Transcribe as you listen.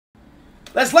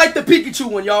Let's light the Pikachu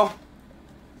one, y'all.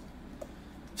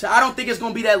 So I don't think it's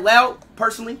gonna be that loud,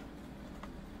 personally.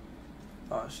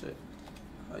 Oh shit.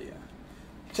 Oh yeah.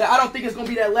 So I don't think it's gonna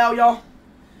be that loud, y'all.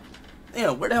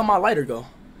 Damn, where the hell my lighter go?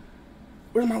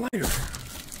 Where's my lighter?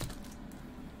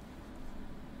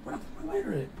 Where the fuck my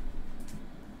lighter at?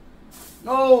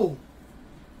 No.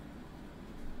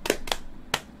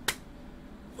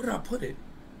 Where did I put it?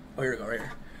 Oh, here we go, right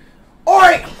here. All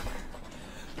right,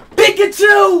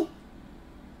 Pikachu.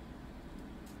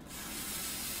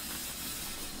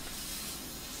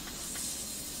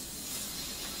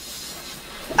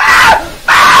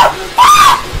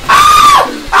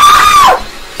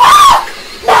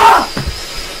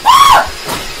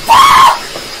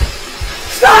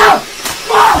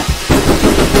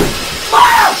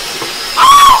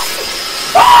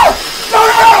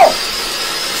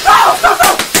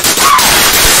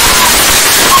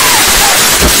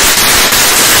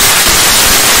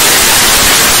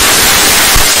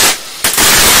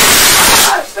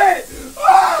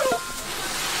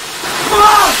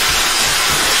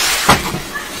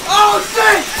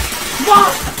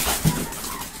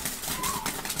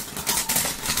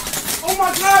 Oh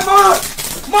my God,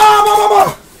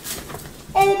 Mom!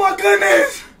 Oh my goodness!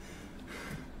 Is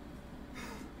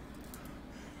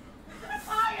it a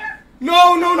fire? No!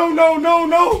 Oh my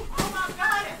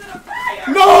God, is it a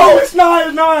fire? No, it's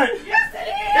not! Yes, it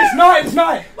is! It's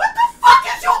not! What the fuck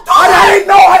is you doing? I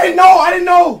didn't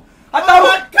know! I thought. Oh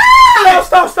my God!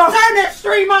 Stop! Turn that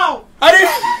stream on! I didn't.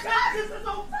 Oh my God, this is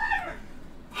on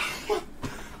fire!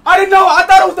 I didn't know. I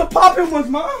thought it was the popping ones,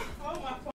 Mom.